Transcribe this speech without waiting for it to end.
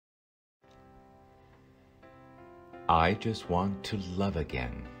I just want to love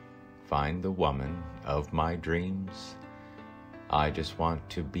again, find the woman of my dreams. I just want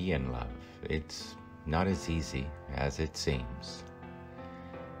to be in love. It's not as easy as it seems.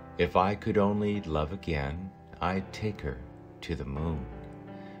 If I could only love again, I'd take her to the moon.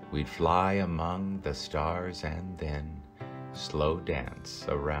 We'd fly among the stars and then slow dance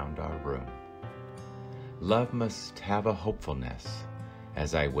around our room. Love must have a hopefulness.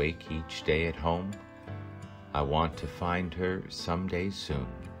 As I wake each day at home, I want to find her someday soon,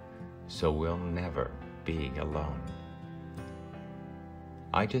 so we'll never be alone.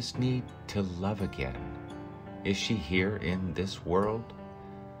 I just need to love again. Is she here in this world?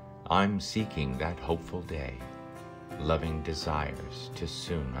 I'm seeking that hopeful day, loving desires to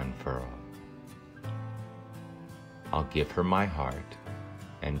soon unfurl. I'll give her my heart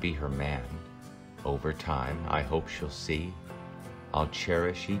and be her man. Over time, I hope she'll see I'll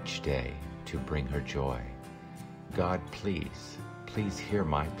cherish each day to bring her joy. God, please, please hear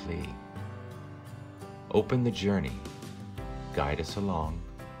my plea. Open the journey, guide us along,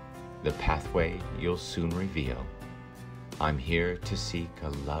 the pathway you'll soon reveal. I'm here to seek a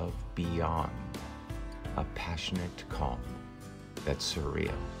love beyond, a passionate calm that's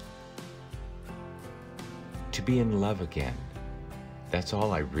surreal. To be in love again, that's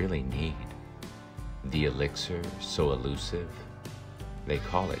all I really need. The elixir so elusive, they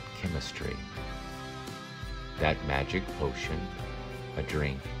call it chemistry. That magic potion, a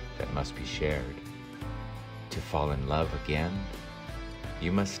drink that must be shared. To fall in love again,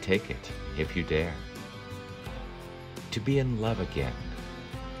 you must take it if you dare. To be in love again,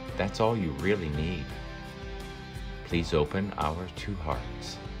 that's all you really need. Please open our two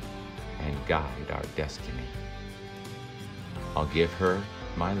hearts and guide our destiny. I'll give her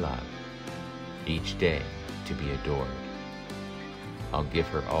my love, each day to be adored. I'll give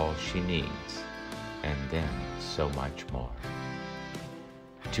her all she needs, and then so much more.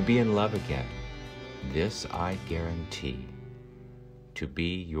 To be in love again, this I guarantee, to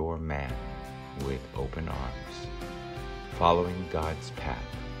be your man with open arms, following God's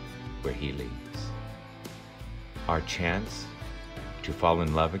path where He leads. Our chance to fall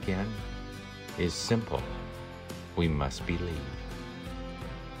in love again is simple. We must believe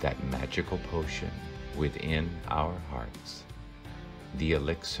that magical potion within our hearts, the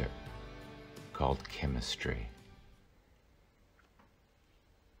elixir called chemistry.